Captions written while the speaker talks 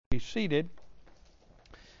seated.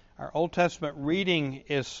 Our Old Testament reading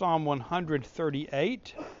is Psalm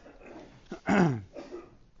 138. And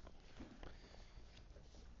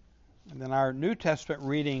then our New Testament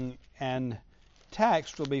reading and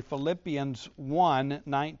text will be Philippians 1,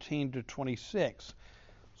 19 to 26.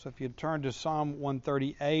 So if you turn to Psalm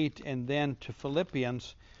 138 and then to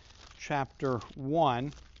Philippians chapter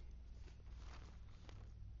 1.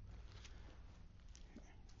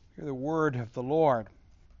 Hear the word of the Lord.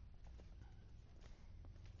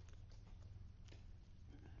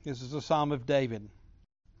 This is a psalm of David.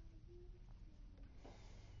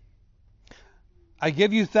 I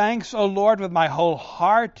give you thanks, O Lord, with my whole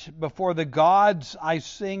heart. Before the gods I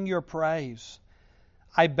sing your praise.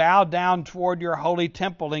 I bow down toward your holy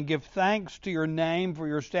temple and give thanks to your name for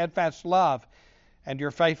your steadfast love and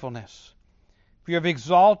your faithfulness. For you have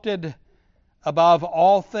exalted above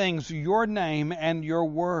all things your name and your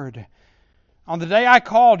word. On the day I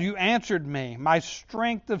called, you answered me. My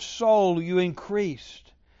strength of soul you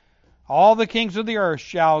increased. All the kings of the earth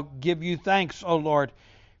shall give you thanks, O Lord,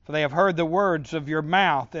 for they have heard the words of your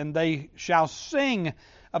mouth, and they shall sing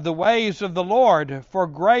of the ways of the Lord, for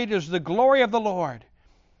great is the glory of the Lord.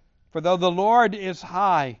 For though the Lord is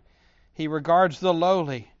high, he regards the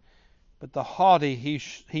lowly, but the haughty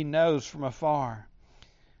he knows from afar.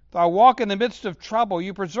 Though I walk in the midst of trouble,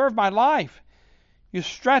 you preserve my life. You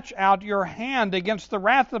stretch out your hand against the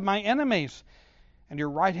wrath of my enemies, and your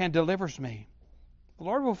right hand delivers me. The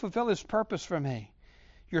Lord will fulfill his purpose for me.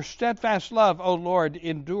 Your steadfast love, O Lord,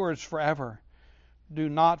 endures forever. Do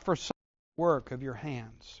not forsake the work of your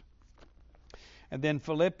hands. And then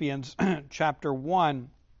Philippians chapter 1,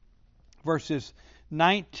 verses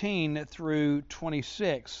 19 through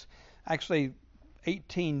 26. Actually,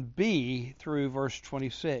 18b through verse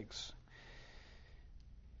 26.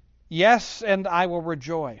 Yes, and I will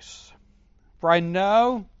rejoice, for I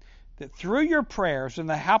know that through your prayers and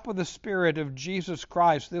the help of the Spirit of Jesus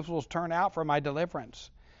Christ, this will turn out for my deliverance,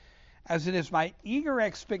 as it is my eager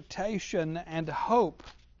expectation and hope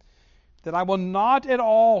that I will not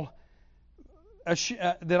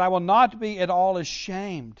be at all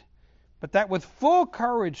ashamed, but that with full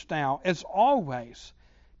courage now, as always,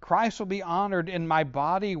 Christ will be honored in my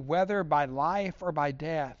body, whether by life or by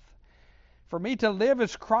death. For me to live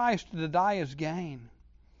is Christ, and to die is gain.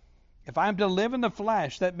 If I am to live in the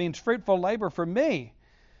flesh, that means fruitful labor for me.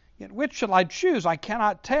 Yet which shall I choose? I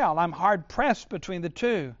cannot tell. I'm hard pressed between the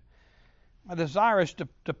two. My desire is to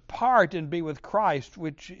depart and be with Christ,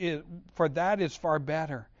 for that is far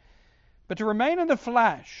better. But to remain in the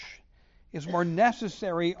flesh is more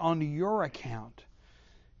necessary on your account.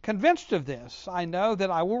 Convinced of this, I know that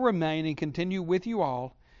I will remain and continue with you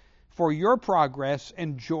all for your progress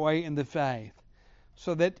and joy in the faith,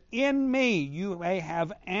 so that in me you may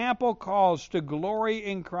have ample cause to glory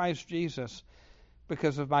in Christ Jesus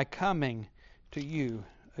because of my coming to you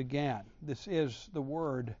again. This is the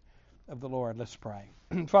word of the Lord. Let's pray.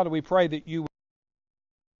 Father, we pray that you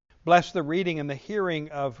bless the reading and the hearing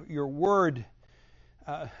of your word,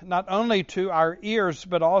 not only to our ears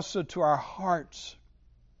but also to our hearts.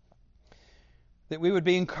 That we would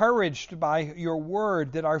be encouraged by your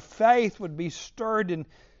word, that our faith would be stirred and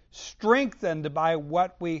strengthened by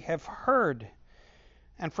what we have heard,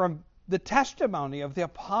 and from the testimony of the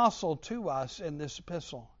apostle to us in this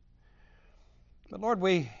epistle. But Lord,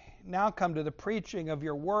 we now come to the preaching of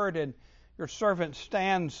your word, and your servant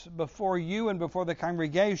stands before you and before the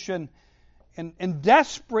congregation in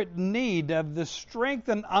desperate need of the strength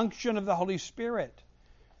and unction of the Holy Spirit,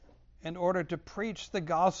 in order to preach the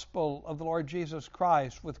gospel of the Lord Jesus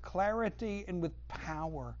Christ with clarity and with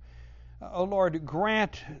power. O Lord,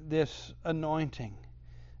 grant this anointing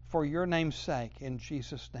for your name's sake, in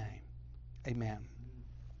Jesus' name. Amen.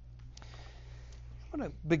 I want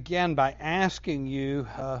to begin by asking you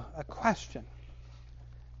a question.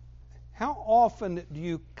 How often do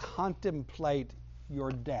you contemplate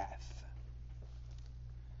your death?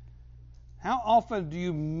 How often do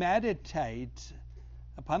you meditate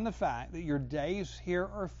upon the fact that your days here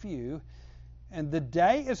are few, and the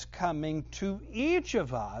day is coming to each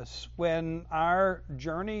of us when our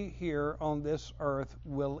journey here on this earth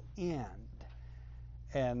will end?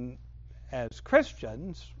 And as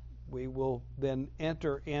Christians, we will then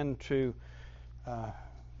enter into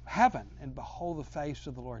heaven and behold the face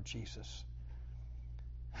of the Lord Jesus.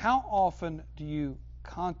 How often do you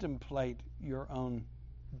contemplate your own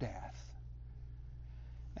death?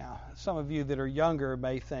 Now, some of you that are younger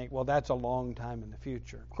may think, well, that's a long time in the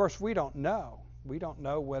future. Of course, we don't know. We don't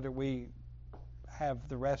know whether we have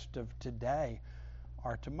the rest of today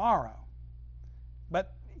or tomorrow.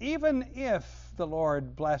 But even if the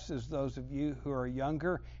Lord blesses those of you who are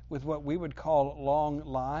younger with what we would call long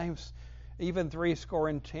lives, even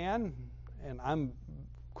 70, and I'm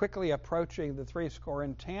quickly approaching the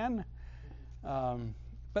 70.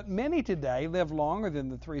 But many today live longer than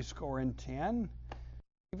the 70,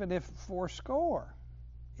 even if 80.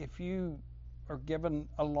 If you are given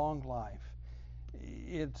a long life,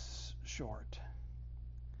 it's short.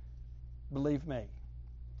 Believe me,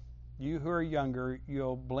 you who are younger,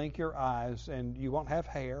 you'll blink your eyes and you won't have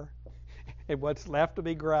hair, and what's left will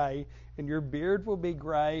be gray, and your beard will be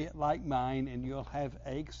gray like mine, and you'll have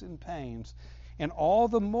aches and pains. And all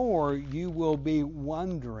the more you will be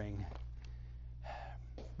wondering,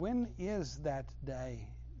 when is that day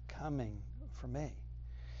coming for me?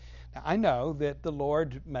 Now, I know that the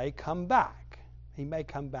Lord may come back. He may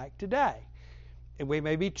come back today. And we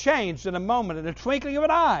may be changed in a moment, in a twinkling of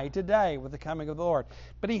an eye today with the coming of the Lord.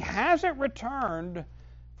 But He hasn't returned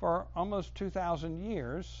for almost 2,000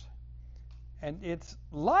 years, and it's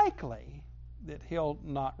likely that He'll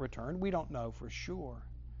not return. We don't know for sure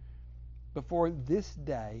before this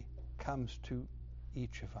day comes to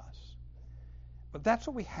each of us. But that's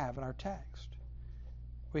what we have in our text.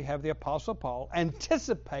 We have the Apostle Paul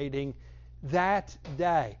anticipating that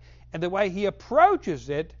day. And the way he approaches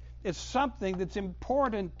it is something that's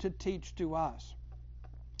important to teach to us.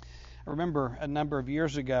 I remember a number of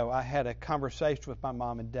years ago, I had a conversation with my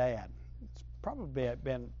mom and dad. It's probably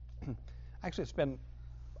been, actually it's been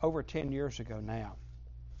over 10 years ago now.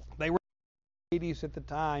 They were in the 80s at the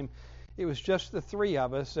time. It was just the three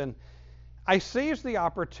of us, and I seized the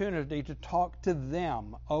opportunity to talk to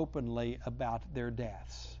them openly about their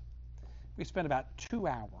deaths. We spent about 2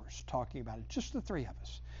 hours talking about it, just the three of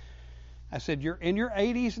us. I said, you're in your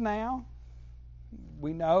 80s now.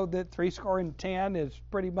 We know that 70 is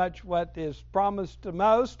pretty much what is promised to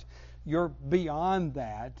most. You're beyond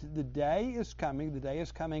that. The day is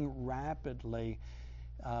coming rapidly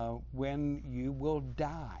when you will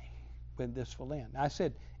die, when this will end. I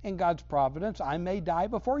said, in God's providence, I may die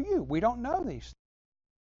before you. We don't know these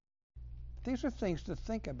things. These are things to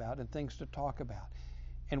think about and things to talk about.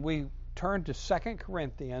 And we turned to 2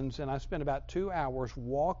 Corinthians, and I spent about 2 hours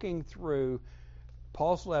walking through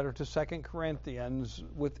Paul's letter to 2 Corinthians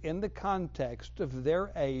within the context of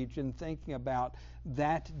their age and thinking about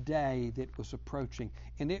that day that was approaching.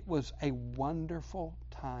 And it was a wonderful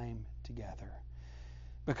time together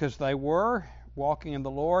because they were walking in the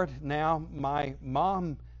Lord. Now my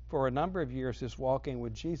mom, for a number of years, is walking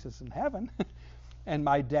with Jesus in heaven. And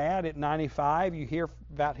my dad at 95, you hear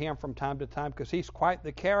about him from time to time because he's quite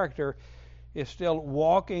the character, is still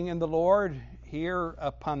walking in the Lord here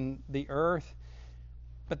upon the earth.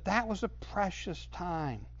 But that was a precious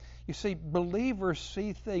time. You see, believers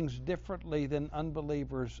see things differently than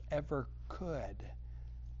unbelievers ever could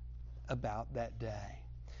about that day.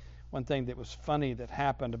 One thing that was funny that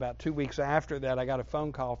happened about 2 weeks after that, I got a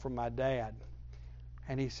phone call from my dad.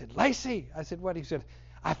 And he said, Lacey. I said, what? He said,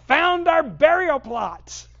 I found our burial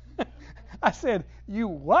plots. I said, you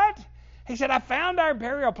what? He said, I found our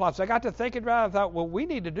burial plots. I got to thinking about it. I thought, well, we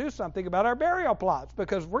need to do something about our burial plots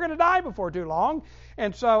because we're going to die before too long.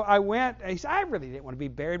 And so I went, and he said, I really didn't want to be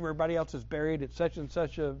buried where everybody else is buried at such and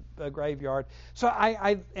such a graveyard. So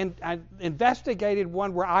I investigated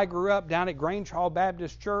one where I grew up down at Grange Hall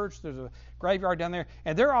Baptist Church. There's a graveyard down there,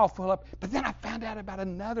 and they're all full up. But then I found out about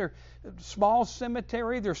another small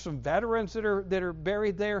cemetery. There's some veterans that are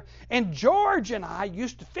buried there. And George and I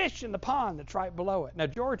used to fish in the pond that's right below it. Now,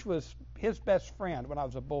 George was his best friend when I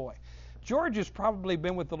was a boy. George has probably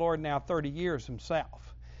been with the Lord now 30 years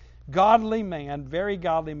himself. Godly man, very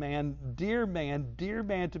godly man, dear man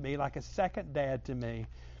to me, like a second dad to me.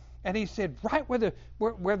 And he said, right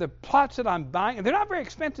where the plots that I'm buying, and they're not very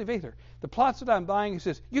expensive either, the plots that I'm buying, he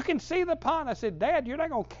says, you can see the pond. I said, Dad, you're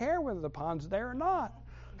not going to care whether the pond's there or not.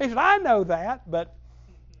 He said, I know that,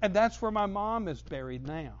 and that's where my mom is buried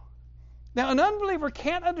now. Now, an unbeliever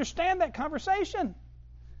can't understand that conversation.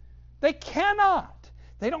 They cannot.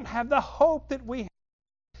 They don't have the hope that we have.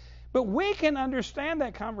 But we can understand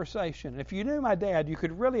that conversation. If you knew my dad, you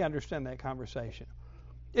could really understand that conversation.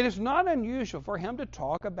 It is not unusual for him to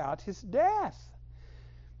talk about his death.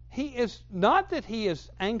 He is not that he is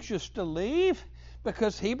anxious to leave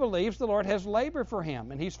because he believes the Lord has labor for him.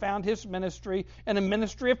 And he's found his ministry in a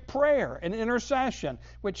ministry of prayer and intercession,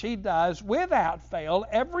 which he does without fail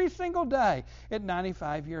every single day at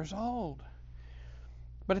 95 years old.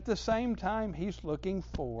 But at the same time, he's looking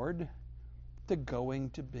forward to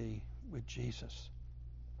going to be with Jesus.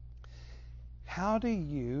 How do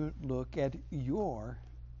you look at your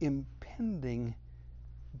impending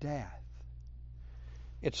death?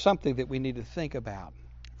 It's something that we need to think about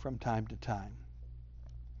from time to time.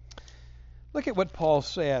 Look at what Paul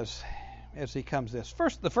says as he comes to this.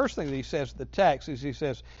 The first thing that he says in the text is he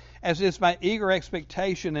says, as is my eager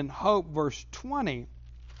expectation and hope, verse 20,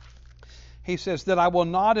 he says that I will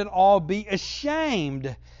not at all be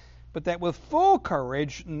ashamed, but that with full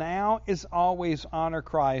courage now is always honor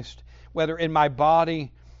Christ, whether in my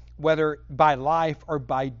body, whether by life or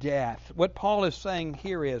by death. What Paul is saying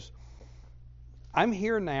here is, I'm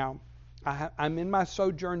here now. I'm in my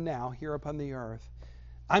sojourn now here upon the earth.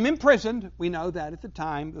 I'm imprisoned. We know that at the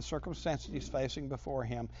time, the circumstances he's facing before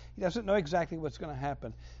him. He doesn't know exactly what's going to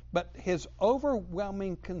happen. But his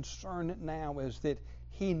overwhelming concern now is that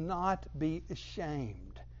he not be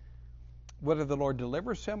ashamed, whether the Lord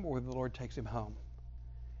delivers him or whether the Lord takes him home.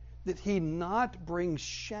 That he not bring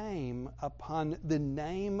shame upon the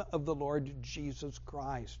name of the Lord Jesus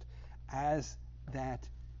Christ as that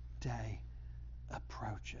day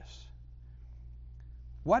approaches.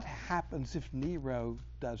 What happens if Nero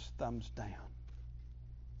does thumbs down?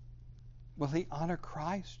 Will he honor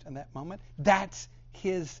Christ in that moment? That's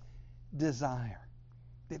his desire,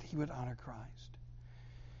 that he would honor Christ.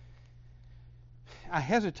 I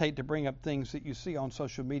hesitate to bring up things that you see on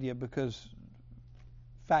social media because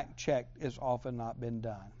fact check has often not been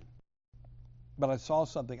done. But I saw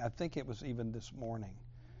something, I think it was even this morning,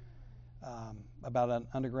 about an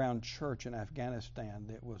underground church in Afghanistan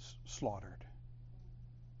that was slaughtered.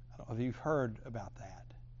 I don't know if you've heard about that.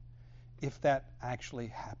 If that actually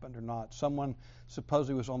happened or not. Someone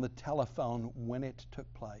supposedly was on the telephone when it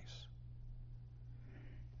took place.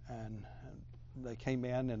 And they came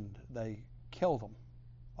in and they killed them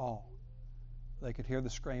all. They could hear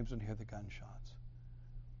the screams and hear the gunshots.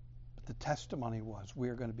 But the testimony was, we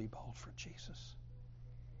are going to be bold for Jesus.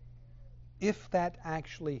 If that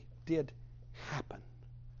actually did happen,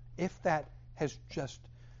 if that has just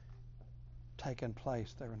taken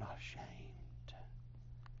place, they were not ashamed.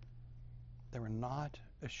 They were not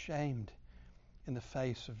ashamed in the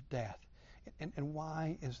face of death. And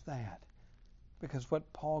why is that? Because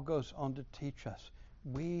what Paul goes on to teach us,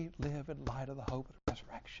 we live in light of the hope of the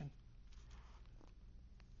resurrection.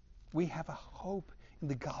 We have a hope in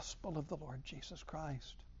the gospel of the Lord Jesus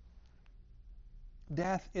Christ.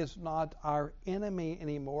 Death is not our enemy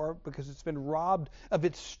anymore because it's been robbed of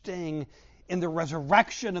its sting in the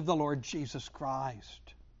resurrection of the Lord Jesus Christ.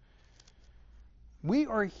 We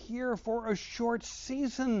are here for a short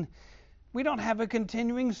season. We don't have a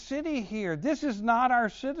continuing city here. This is not our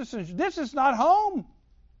citizenship. This is not home.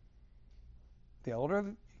 The older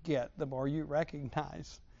you get, the more you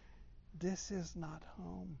recognize this is not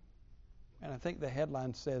home. And I think the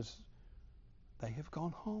headline says, they have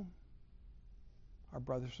gone home. Our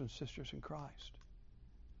brothers and sisters in Christ.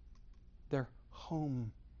 They're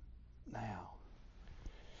home now.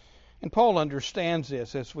 And Paul understands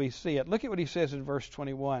this as we see it. Look at what he says in verse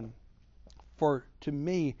 21. For to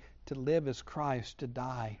me, to live is Christ, to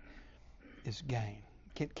die is gain.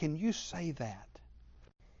 Can you say that?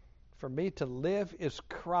 For me, to live is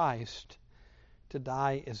Christ, to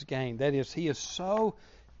die is gain. That is, he is so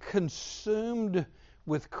consumed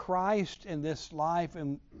with Christ in this life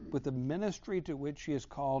and with the ministry to which he is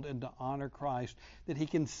called and to honor Christ, that he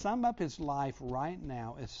can sum up his life right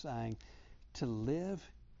now as saying, to live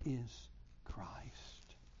is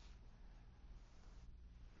Christ.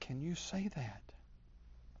 Can you say that?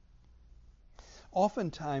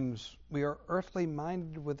 Oftentimes we are earthly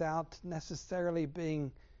minded without necessarily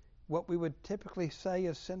being what we would typically say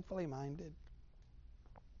is sinfully minded.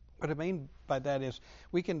 What I mean by that is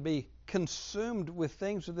we can be consumed with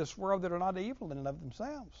things of this world that are not evil in and of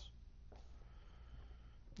themselves.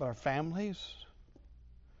 With our families,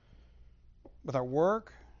 with our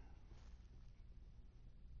work,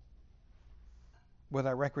 with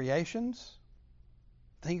our recreations,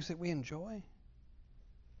 things that we enjoy.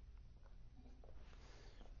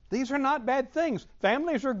 These are not bad things.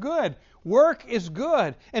 Families are good. Work is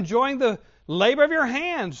good. Enjoying the labor of your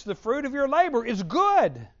hands, the fruit of your labor is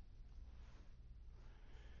good.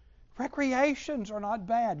 Recreations are not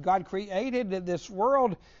bad. God created this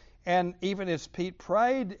world, and even as Pete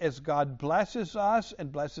prayed, as God blesses us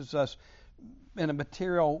and blesses us in a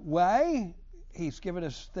material way, He's given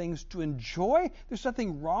us things to enjoy. There's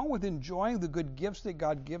nothing wrong with enjoying the good gifts that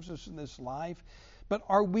God gives us in this life. But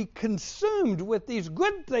are we consumed with these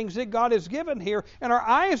good things that God has given here, and our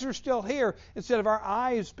eyes are still here, instead of our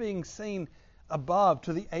eyes being seen above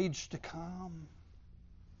to the age to come?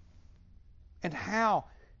 And how,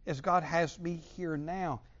 as God has me here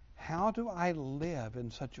now, how do I live in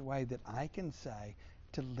such a way that I can say,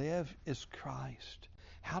 to live is Christ?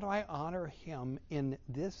 How do I honor Him in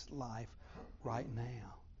this life right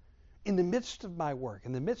now? In the midst of my work,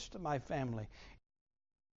 in the midst of my family,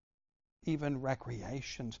 even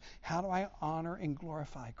recreations. How do I honor and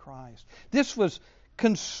glorify Christ? This was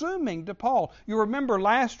consuming to Paul. You remember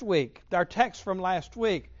last week, our text from last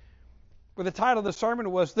week, where the title of the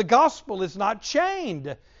sermon was, "The Gospel is not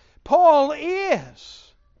chained." Paul is.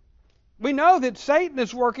 We know that Satan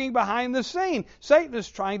is working behind the scene. Satan is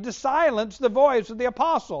trying to silence the voice of the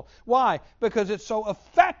apostle. Why? Because it's so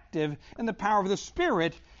effective in the power of the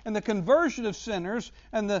Spirit and the conversion of sinners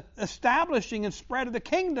and the establishing and spread of the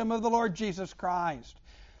kingdom of the Lord Jesus Christ.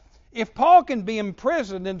 If Paul can be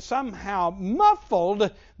imprisoned and somehow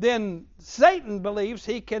muffled, then Satan believes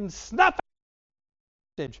he can snuff out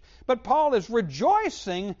the message. But Paul is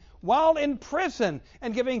rejoicing while in prison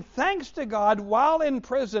and giving thanks to God while in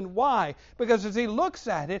prison. Why? Because as he looks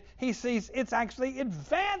at it, he sees it's actually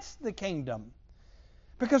advanced the kingdom.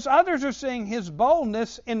 Because others are seeing his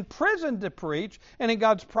boldness in prison to preach, and in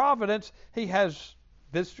God's providence, he has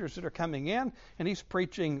visitors that are coming in, and he's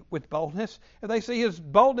preaching with boldness. And they see his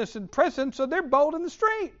boldness in prison, so they're bold in the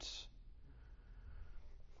streets.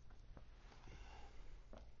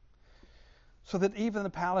 So that even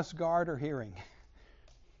the palace guard are hearing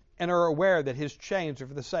and are aware that his chains are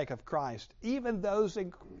for the sake of Christ. Even those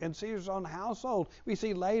in Caesar's own household, we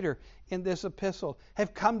see later in this epistle,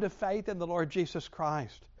 have come to faith in the Lord Jesus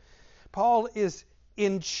Christ. Paul is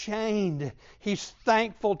enchained. He's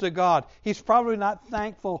thankful to God. He's probably not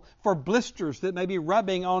thankful for blisters that may be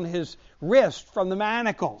rubbing on his wrist from the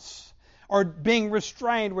manacles, or being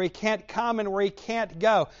restrained where he can't come and where he can't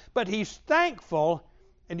go. But he's thankful,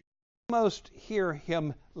 and you almost hear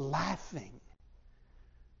him laughing.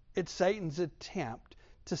 It's Satan's attempt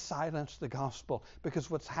to silence the gospel, because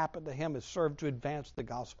what's happened to him has served to advance the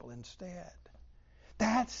gospel instead.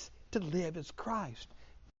 That's to live as Christ.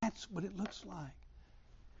 That's what it looks like.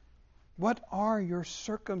 What are your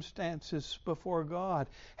circumstances before God?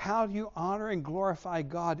 How do you honor and glorify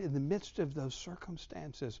God in the midst of those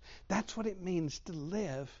circumstances? That's what it means to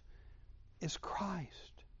live as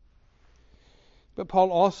Christ. But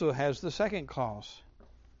Paul also has the second clause,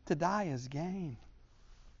 to die is gain.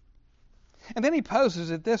 And then he poses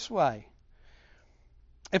it this way.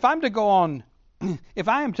 If I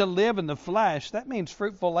am to live in the flesh, that means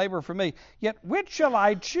fruitful labor for me. Yet which shall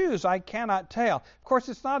I choose? I cannot tell. Of course,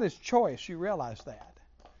 it's not his choice. You realize that.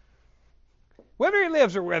 Whether he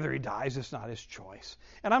lives or whether he dies, it's not his choice.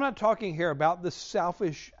 And I'm not talking here about the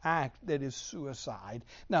selfish act that is suicide.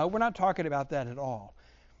 No, we're not talking about that at all.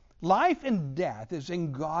 Life and death is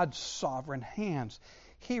in God's sovereign hands.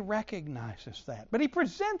 He recognizes that. But he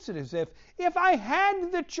presents it as if I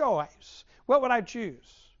had the choice, what would I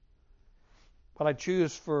choose? Will I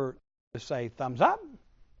choose to say thumbs up,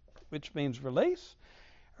 which means release?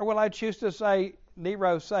 Or will I choose to say,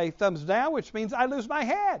 Nero say thumbs down, which means I lose my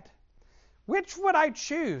head? Which would I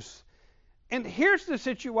choose? And here's the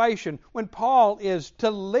situation when Paul is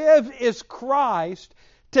to live is Christ,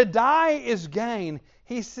 to die is gain.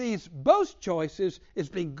 He sees both choices as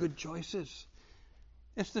being good choices.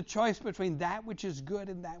 It's the choice between that which is good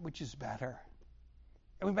and that which is better.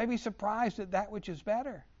 And we may be surprised at that which is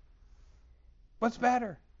better. What's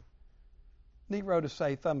better? Nero to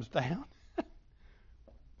say thumbs down.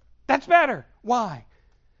 That's better. Why?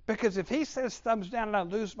 Because if he says thumbs down and I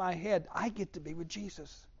lose my head, I get to be with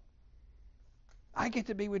Jesus. I get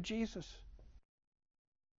to be with Jesus.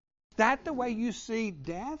 Is that the way you see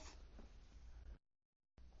death?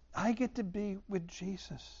 I get to be with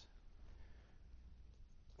Jesus.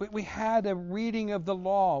 We had a reading of the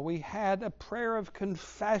law. We had a prayer of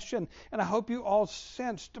confession. And I hope you all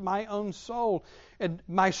sensed my own soul and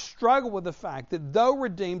my struggle with the fact that though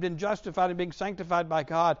redeemed and justified and being sanctified by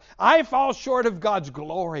God, I fall short of God's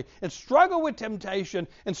glory and struggle with temptation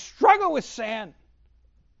and struggle with sin.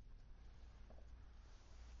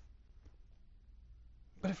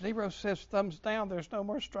 But if Nero says thumbs down, there's no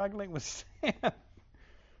more struggling with sin. There's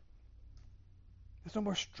no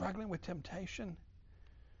more struggling with temptation.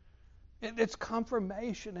 It's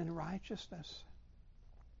confirmation in righteousness.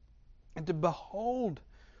 And to behold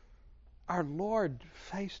our Lord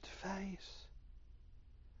face to face.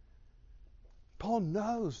 Paul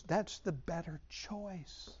knows that's the better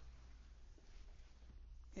choice.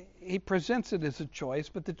 He presents it as a choice,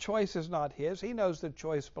 but the choice is not his. He knows the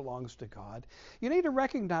choice belongs to God. You need to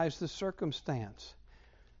recognize the circumstance.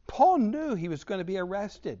 Paul knew he was going to be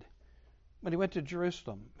arrested when he went to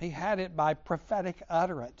Jerusalem. He had it by prophetic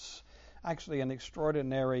utterance. Actually, an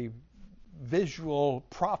extraordinary visual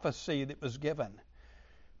prophecy that was given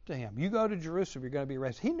to him. You go to Jerusalem, you're going to be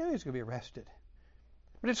arrested. He knew he was going to be arrested.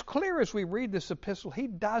 But it's clear as we read this epistle, he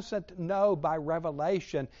doesn't know by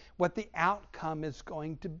revelation what the outcome is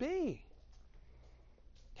going to be.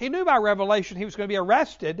 He knew by revelation he was going to be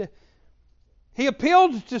arrested, He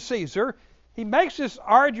appealed to Caesar. He makes this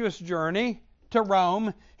arduous journey to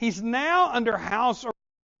Rome. He's now under house arrest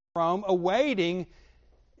in Rome, awaiting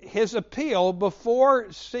his appeal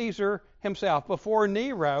before Caesar himself, before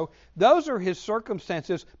Nero. Those are his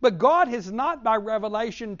circumstances. But God has not by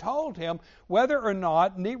revelation told him whether or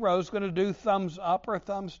not Nero's going to do thumbs up or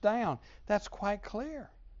thumbs down. That's quite clear.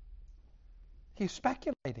 He's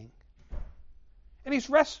speculating. And he's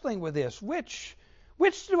wrestling with this. Which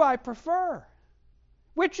do I prefer?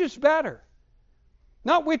 Which is better?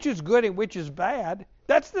 Not which is good and which is bad.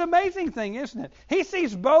 That's the amazing thing, isn't it? He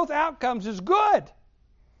sees both outcomes as good.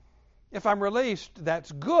 If I'm released,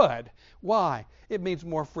 that's good. Why? It means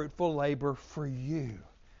more fruitful labor for you.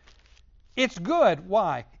 It's good.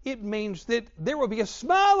 Why? It means that there will be a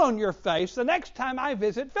smile on your face the next time I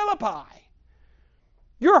visit Philippi.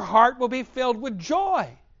 Your heart will be filled with joy.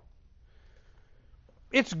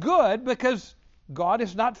 It's good because God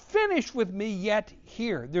is not finished with me yet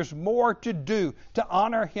here. There's more to do to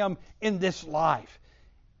honor Him in this life.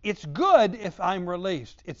 It's good if I'm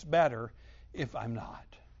released. It's better if I'm not.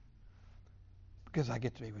 Because I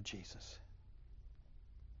get to be with Jesus.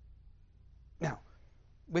 Now,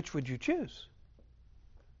 which would you choose?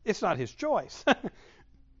 It's not His choice.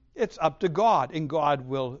 It's up to God, and God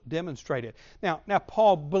will demonstrate it. Now,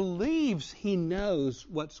 Paul believes he knows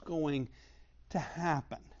what's going to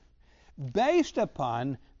happen based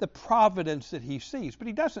upon the providence that he sees, but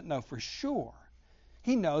he doesn't know for sure.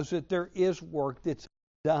 He knows that there is work that's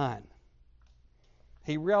done.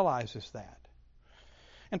 He realizes that.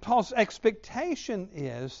 And Paul's expectation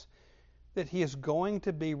is that he is going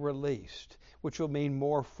to be released, which will mean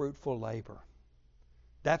more fruitful labor.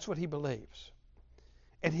 That's what he believes.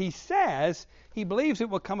 And he says he believes it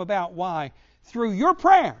will come about. Why? Through your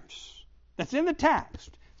prayers. That's in the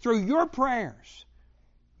text. Through your prayers.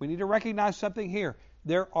 We need to recognize something here.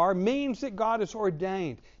 There are means that God has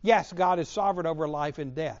ordained. Yes, God is sovereign over life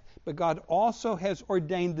and death. But God also has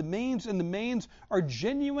ordained the means, and the means are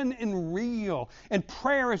genuine and real. And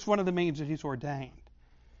prayer is one of the means that He's ordained.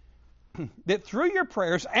 That through your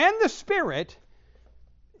prayers and the Spirit,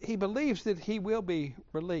 he believes that he will be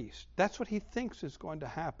released. That's what he thinks is going to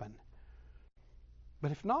happen.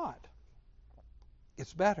 But if not,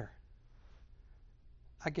 it's better.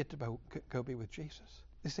 I get to go be with Jesus.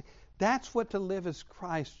 You see, that's what to live as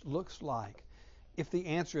Christ looks like. If the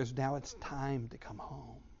answer is now it's time to come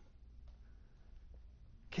home.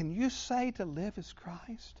 Can you say to live as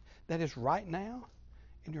Christ? That is right now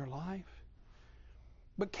in your life.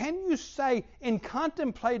 But can you say, in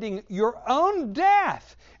contemplating your own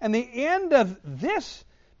death and the end of this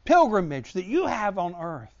pilgrimage that you have on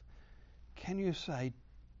earth, can you say,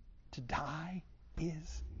 to die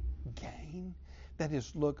is gain? That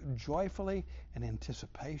is, look joyfully in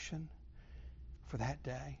anticipation for that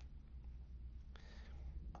day.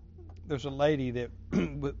 There's a lady that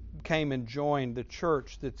came and joined the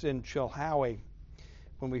church that's in Chilhowie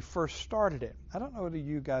when we first started it. I don't know whether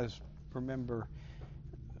you guys remember.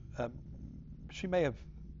 She may have.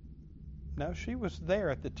 No, she was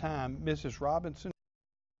there at the time. Mrs. Robinson.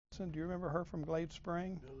 Do you remember her from Glade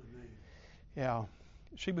Spring? Yeah.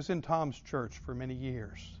 She was in Tom's church for many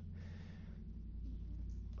years.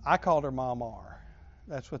 I called her Mom R.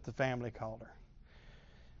 That's what the family called her.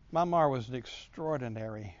 Mom R was an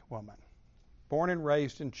extraordinary woman. Born and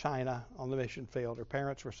raised in China on the mission field. Her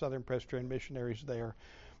parents were Southern Presbyterian missionaries there.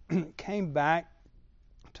 Came back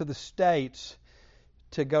to the States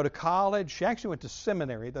to go to college. She actually went to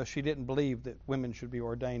seminary, though she didn't believe that women should be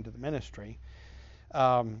ordained to the ministry.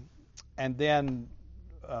 And then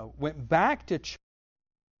went back to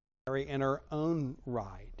China in her own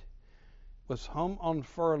right. Was home on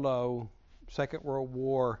furlough. Second World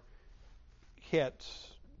War hits.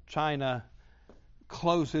 China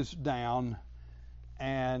closes down,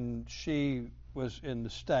 and she was in the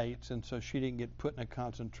States, and so she didn't get put in a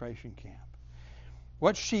concentration camp.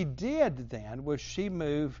 What she did then was she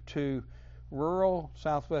moved to rural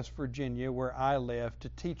Southwest Virginia, where I live, to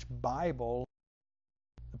teach Bible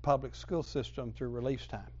in the public school system through release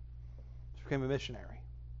time. She became a missionary.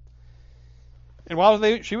 And while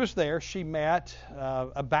she was there, she met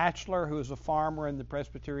a bachelor who was a farmer in the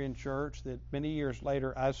Presbyterian church that many years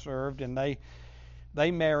later I served, and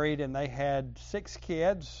they married, and they had 6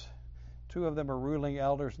 kids. 2 of them are ruling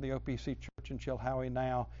elders in the OPC church in Chilhowie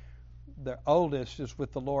now. The oldest is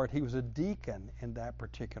with the Lord. He was a deacon in that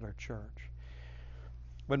particular church.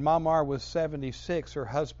 When Mamar was 76, her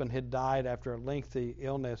husband had died after a lengthy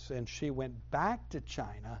illness, and she went back to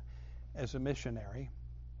China as a missionary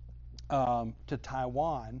to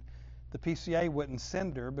Taiwan. The PCA wouldn't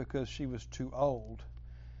send her because she was too old.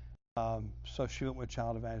 So she went with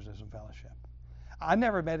Child Evangelism Fellowship. I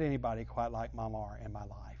never met anybody quite like Mama R in my life.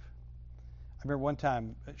 I remember one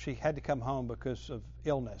time she had to come home because of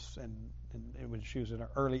illness, and when she was in her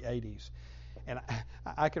early 80s. And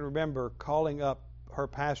I can remember calling up her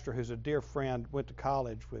pastor, who's a dear friend, went to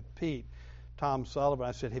college with Pete, Tom Sullivan.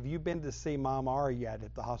 I said, have you been to see Mama R yet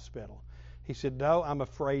at the hospital? He said, no, I'm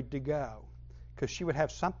afraid to go, because she would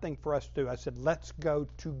have something for us to do. I said, let's go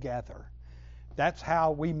together. That's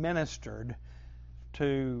how we ministered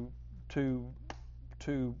to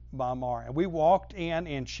Mama R. And we walked in,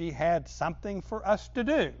 and she had something for us to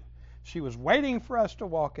do. She was waiting for us to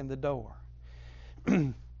walk in the door.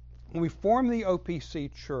 When we formed the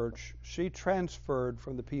OPC church, she transferred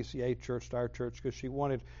from the PCA church to our church because she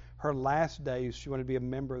wanted her last days, she wanted to be a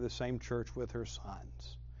member of the same church with her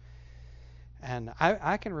sons. And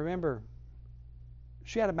I can remember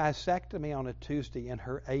she had a mastectomy on a Tuesday in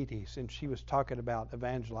her 80s, and she was talking about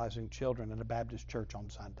evangelizing children in a Baptist church on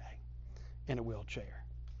Sunday in a wheelchair.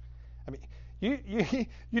 I mean,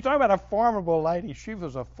 you talk about a formidable lady. She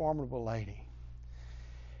was a formidable lady.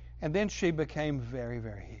 And then she became very,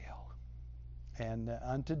 very ill. And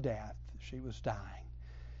unto death, she was dying.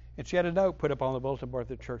 And she had a note put up on the bulletin board at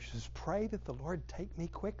the church. She says, pray that the Lord take me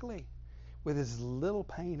quickly with as little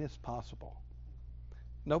pain as possible.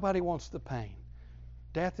 Nobody wants the pain.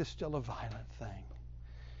 Death is still a violent thing.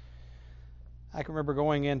 I can remember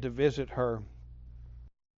going in to visit her.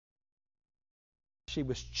 She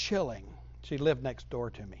was chilling. She lived next door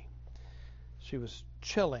to me. She was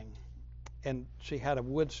chilling, and she had a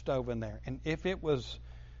wood stove in there. And if it was,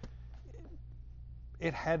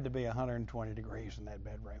 it had to be 120 degrees in that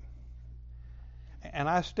bedroom. And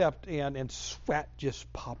I stepped in, and sweat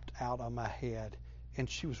just popped out on my head, and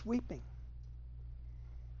she was weeping.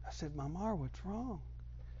 I said, Mama R, what's wrong?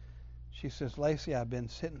 She says, Lacey, I've been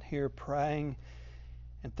sitting here praying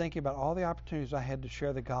and thinking about all the opportunities I had to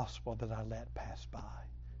share the gospel that I let pass by.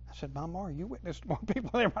 I said, Mama R, you witnessed more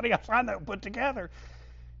people than everybody else I know put together.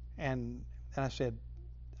 And I said,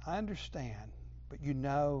 I understand, but you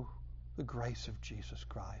know the grace of Jesus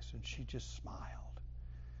Christ. And she just smiled.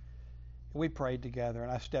 And we prayed together,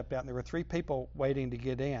 and I stepped out, and there were 3 people waiting to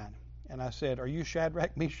get in. And I said, are you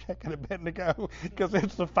Shadrach, Meshach, and Abednego? Because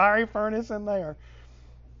it's the fiery furnace in there.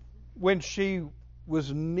 When she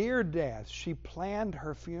was near death, she planned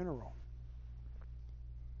her funeral.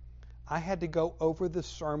 I had to go over the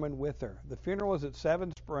sermon with her. The funeral was at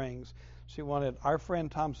Seven Springs. She wanted our friend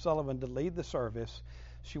Tom Sullivan to lead the service.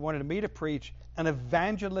 She wanted me to preach an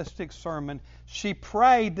evangelistic sermon. She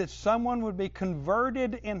prayed that someone would be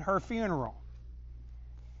converted in her funeral.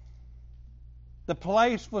 The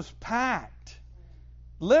place was packed.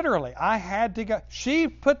 Literally, I had to go. She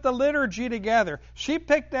put the liturgy together. She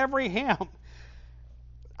picked every hymn.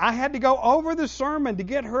 I had to go over the sermon to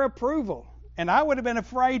get her approval. And I would have been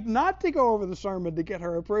afraid not to go over the sermon to get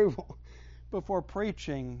her approval before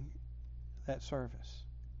preaching that service.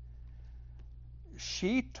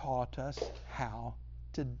 She taught us how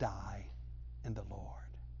to die in the Lord.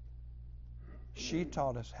 She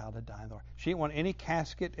taught us how to die in the Lord. She didn't want any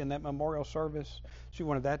casket in that memorial service. She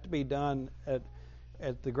wanted that to be done at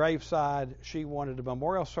the graveside. She wanted a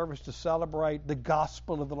memorial service to celebrate the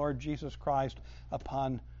gospel of the Lord Jesus Christ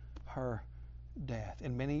upon her death.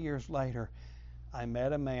 And many years later, I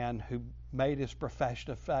met a man who made his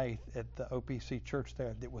profession of faith at the OPC church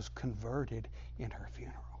there that was converted in her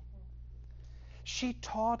funeral. She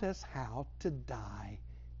taught us how to die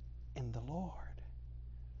in the Lord.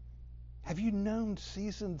 Have you known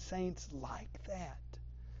seasoned saints like that?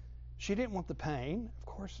 She didn't want the pain. Of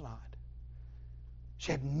course not.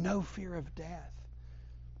 She had no fear of death.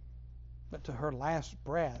 But to her last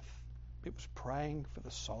breath, it was praying for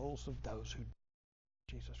the souls of those who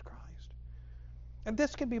Jesus Christ. And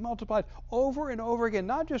this can be multiplied over and over again.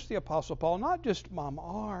 Not just the Apostle Paul, not just Mama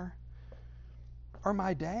R, or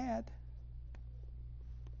my dad.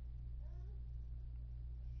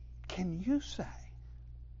 Can you say,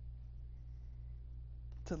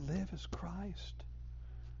 to live is Christ,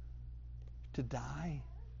 to die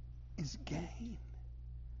is gain?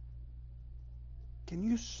 Can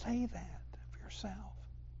you say that of yourself?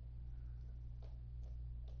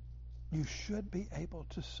 You should be able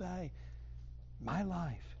to say, my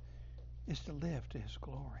life is to live to His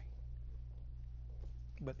glory.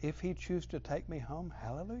 But if He chooses to take me home,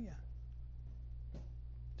 hallelujah,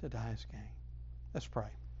 to die is gain. Let's pray.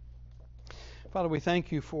 Father, we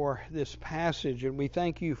thank You for this passage, and we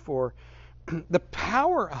thank You for the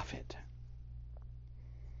power of it,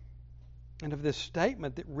 and of this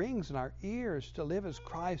statement that rings in our ears, to live as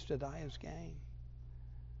Christ, to die as gain.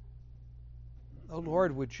 Oh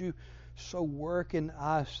Lord, would You so work in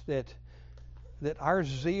us that that our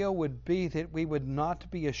zeal would be that we would not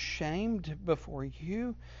be ashamed before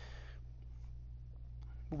you,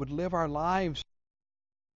 but would live our lives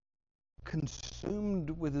consumed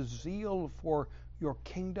with zeal for your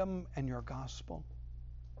kingdom and your gospel,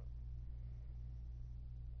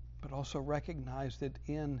 but also recognize that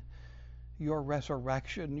in your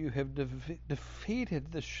resurrection you have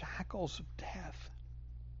defeated the shackles of death.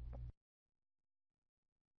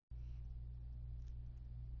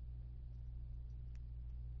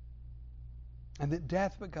 And that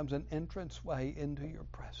death becomes an entranceway into your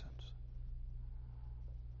presence.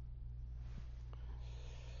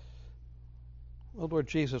 Well, Lord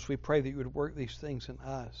Jesus, we pray that you would work these things in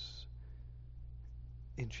us.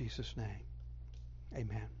 In Jesus' name,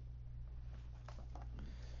 amen.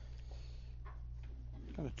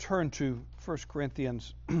 I'm going to turn to 1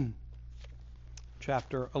 Corinthians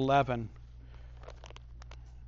chapter 11.